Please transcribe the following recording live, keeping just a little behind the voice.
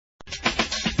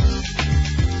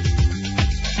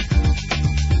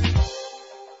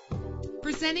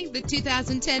Presenting the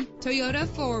 2010 Toyota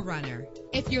 4Runner.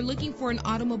 If you're looking for an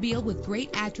automobile with great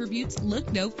attributes,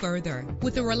 look no further.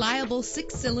 With a reliable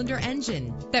 6-cylinder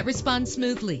engine that responds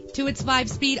smoothly to its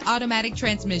 5-speed automatic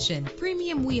transmission,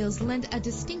 premium wheels lend a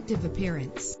distinctive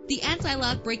appearance. The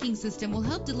anti-lock braking system will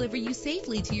help deliver you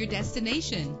safely to your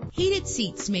destination. Heated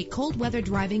seats make cold weather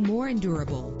driving more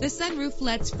endurable. The sunroof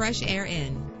lets fresh air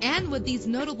in. And with these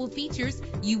notable features,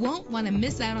 you won't want to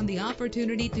miss out on the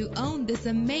opportunity to own this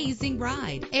amazing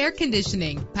ride. Air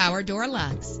conditioning, power door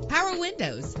locks, power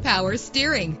windows, power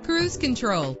steering, cruise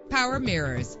control, power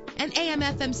mirrors, an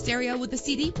AM/FM stereo with a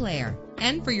CD player.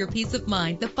 And for your peace of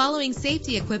mind, the following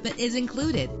safety equipment is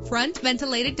included: front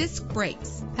ventilated disc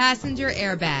brakes, passenger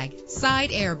airbag,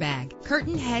 side airbag,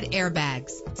 curtain head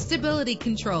airbags, stability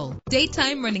control,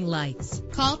 daytime running lights.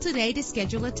 Call today to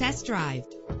schedule a test drive.